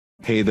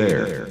Hey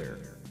there.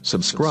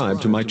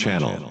 Subscribe to my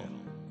channel.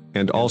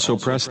 And also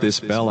press this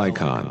bell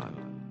icon,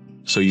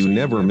 so you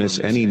never miss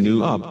any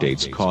new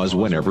updates, cause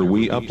whenever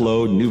we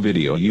upload new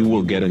video you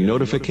will get a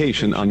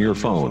notification on your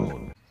phone.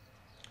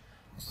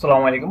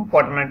 আসসালামু আলাইকুম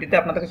Fortran তে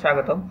আপনাদেরকে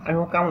স্বাগতম। আমি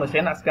কামল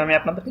হোসেন। আজকে আমি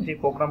আপনাদেরকে যে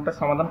প্রোগ্রামটা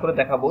সমাধান করে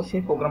দেখাবো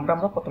সেই প্রোগ্রামটা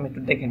আমরা প্রথমে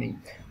একটু দেখে নিই।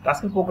 তো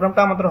আজকের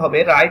প্রোগ্রামটা আমাদের হবে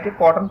write a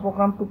Fortran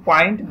programme two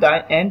point the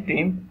end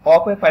trim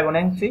of A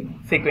Fibonacci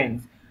sequence.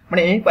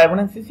 মানে এই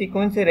Fibonacci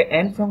সিকোয়েন্সের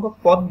এন্ড সংখ্যক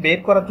পদ বের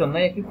করার জন্য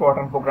একটি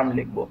Fortran প্রোগ্রাম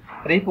লিখব।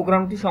 আর এই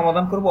প্রোগ্রামটি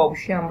সমাধান করব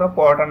অবশ্যই আমরা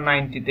Fortran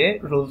 90 তে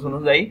রুলস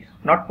অনুযায়ী,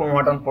 নট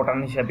মডার্ন Fortran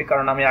হিসেবে,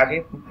 কারণ আমি আগে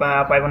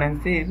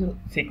Fibonacci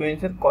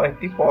সিকোয়েন্সের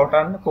কয়েকটি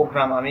Fortran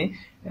প্রোগ্রাম আমি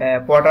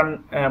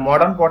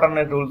মডার্ন Fortran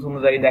এর রুলস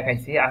অনুযায়ী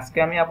দেখাইছি। আজকে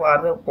আমি আবার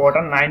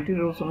Fortran 90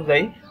 রুলস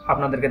অনুযায়ী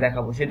আপনাদেরকে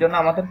দেখাবো। সেজন্য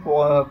আমাদের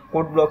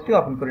কোড ব্লকটি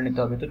ওপেন করে নিতে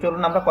হবে। তো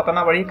চলুন আমরা কথা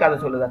না বাড়িয়ে কাজে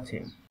চলে যাচ্ছি।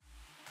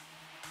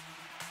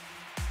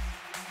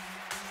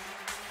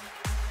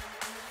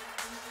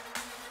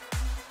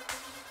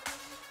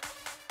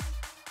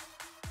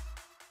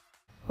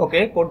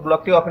 ওকে, কোড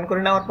ব্লকটি ওপেন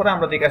করে নেওয়ার পরে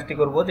আমরা যে কাজটি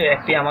করব যে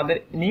একটি আমাদের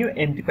নিউ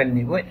এমটি ফাইল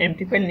নিব।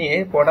 এমটি ফাইল নিয়ে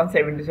Fortran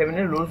 77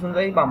 এর রুলস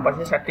অনুযায়ী বাম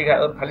পাশে 7টি ঘর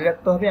খালি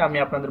রাখতে হবে। আমি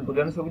আপনাদের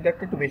বোঝানোর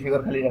সুবিধার্থে একটু বেশি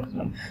ঘর খালি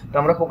রাখলাম। তো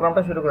আমরা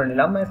প্রোগ্রামটা শুরু করে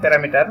নিলাম।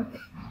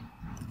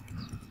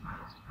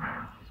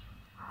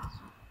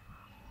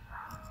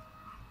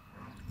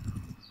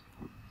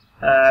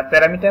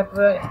 প্যারামিটার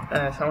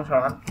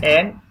সমান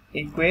n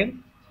ইকুয়াল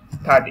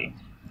 30।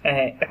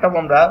 একটা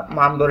আমরা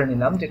মান ধরে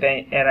নিলাম যেটা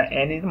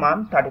n এর মান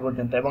 30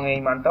 পর্যন্ত, এবং এই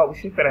মানটা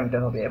অবশ্যই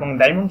প্যারামিটার হবে। এবং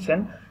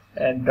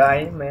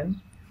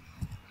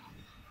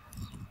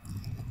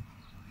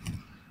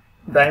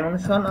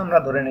ডাইমেনশন আমরা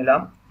ধরে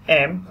নিলাম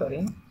m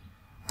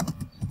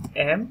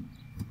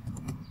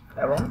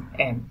এবং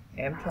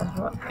m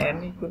সমান n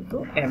ইকুয়াল টু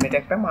m, এটা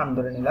একটা মান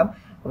ধরে নিলাম।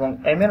 এবং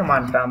m এর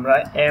মানটা আমরা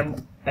m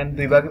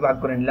দুই ভাগে ভাগ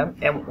করে নিলাম,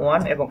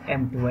 m1 এবং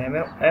m2।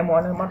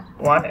 m1 এর মান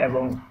 1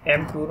 এবং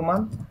m2 এর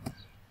মান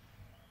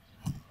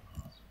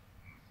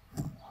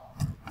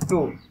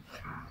 2।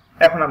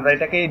 এখন আমরা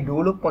এটাকে ডু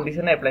লুপ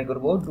কন্ডিশনে অ্যাপ্লাই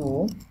করব। ডু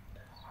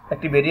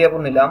একটি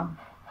ভেরিয়েবল নিলাম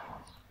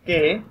k,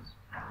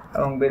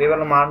 এবং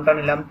ভেরিয়েবল মানটা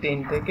নিলাম 3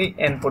 থেকে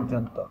n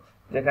পর্যন্ত,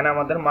 যেখানে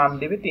আমাদের মান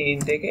দিবে 3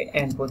 থেকে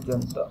n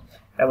পর্যন্ত।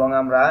 এবং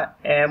আমরা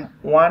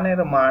m1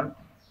 এর মান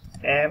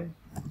mk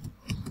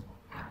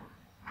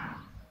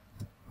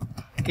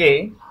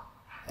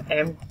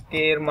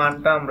এর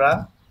মানটা আমরা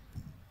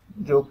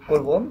যোগ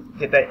করব,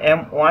 যেটা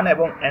m1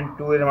 এবং m2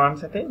 এর মান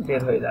সাথে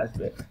বের হয়ে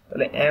আসবে।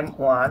 তাহলে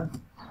m1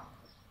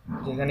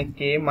 যেখানে k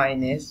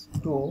minus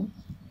 2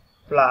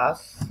 plus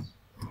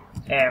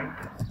m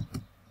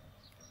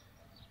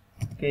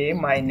k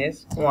minus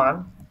 1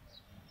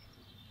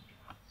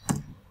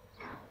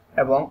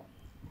 এবং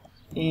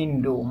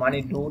ইনডু, মানে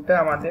ডুটা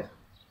আমাদের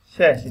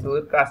শেষ, ডু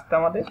এর কাজটা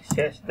আমাদের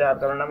শেষ, যার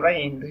কারণে আমরা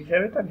ইনডু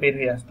হিসেবে তা বের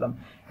হয়ে আসলাম।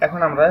 এখন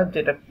আমরা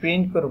যেটা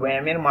প্রিন্ট করব,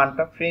 m এর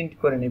মানটা প্রিন্ট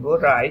করে নিব।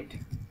 রাইট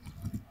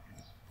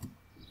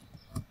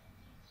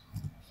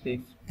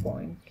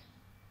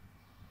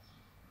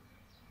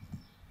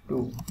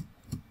 6.2।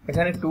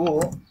 এখানে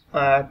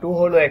 2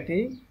 হলো একটি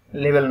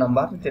লেভেল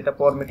নাম্বার, যেটা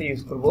ফরম্যাটে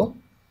ইউজ করব।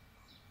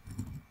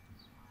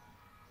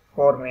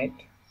 ফরম্যাট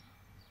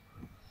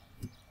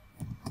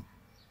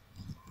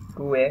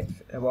 2x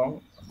এবং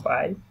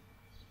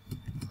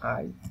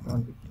 5i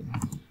 115।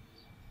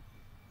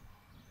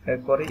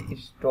 এরপরে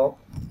স্টপ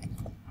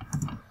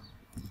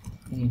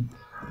ইন।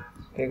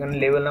 এখানে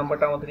লেভেল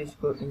নাম্বারটা আমাদের ইউজ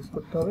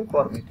করতে হবে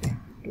ফরম্যাটে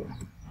 2।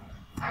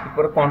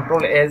 এরপরে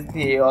কন্ট্রোল এস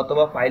দিয়ে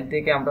অথবা ফাইল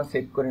থেকে আমরা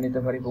সেভ করে নিতে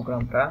পারি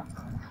প্রোগ্রামটা।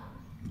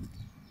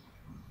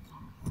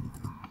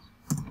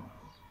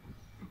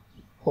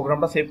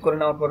 প্রোগ্রামটা সেভ করে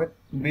নেওয়ার পরে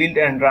বিল্ড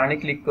এন্ড রানে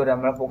ক্লিক করে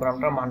আমরা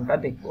প্রোগ্রামটার মানটা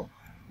দেখব।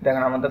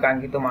 দেখেন আমাদের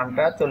কাঙ্ক্ষিত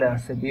মানটা চলে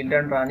আসছে। বিল্ড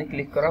এন্ড রানে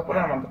ক্লিক করার পরে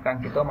আমাদের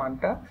কাঙ্ক্ষিত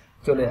মানটা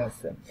চলে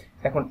আসছে।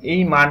 এখন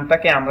এই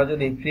মানটাকে আমরা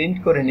যদি প্রিন্ট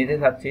করে নিতে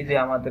চাচ্ছি, যে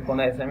আমাদের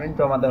কোনো অ্যাসাইনমেন্ট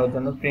জমা দেওয়ার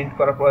জন্য প্রিন্ট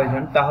করা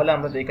প্রয়োজন, তাহলে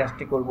আমরা যে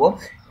কাজটি করব,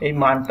 এই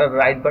মানটার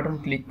রাইট বাটন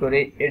ক্লিক করে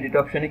এডিট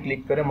অপশনে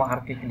ক্লিক করে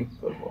মার্কে ক্লিক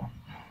করব।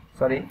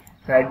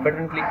 রাইট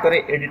বাটন ক্লিক করে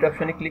এডিট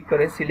অপশনে ক্লিক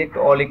করে সিলেক্ট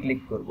অলে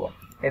ক্লিক করব।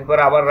 এরপর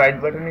আবার রাইট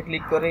বাটনে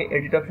ক্লিক করে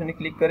এডিট অপশনে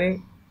ক্লিক করে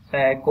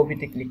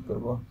কপিতে ক্লিক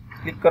করব।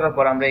 ক্লিক করার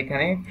পর আমরা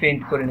এখানে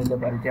প্রিন্ট করে নিতে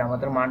পারি যে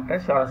আমাদের মানটা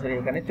সরাসরি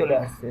এখানে চলে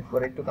আসছে। এরপর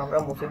একটু আমরা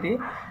মুছে দিই।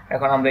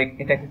 এখন আমরা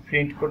এটাকে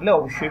প্রিন্ট করলে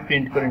অবশ্যই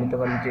প্রিন্ট করে নিতে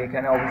পারি যে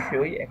এখানে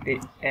অবশ্যই একটি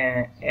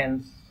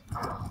এন্স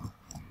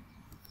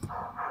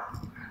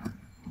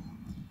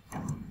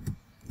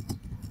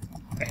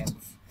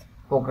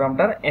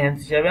প্রোগ্রামটার এন্স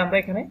হিসাবে আমরা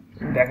এখানে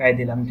দেখাই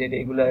দিলাম যে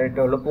এগুলো, এটা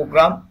হলো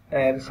প্রোগ্রাম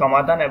এর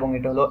সমাধান এবং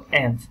এটা হলো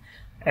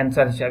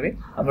অ্যান্সার হিসাবে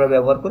আমরা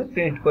ব্যবহার করে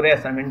প্রিন্ট করে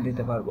অ্যাসাইনমেন্ট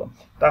দিতে পারবো।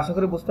 তো আশা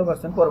করি বুঝতে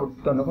পারছেন।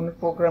 পরবর্তীতে অন্য কোনো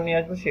প্রোগ্রাম নিয়ে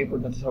আসবো, সেই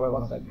পর্যন্ত সবাই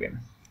ভালো থাকবেন।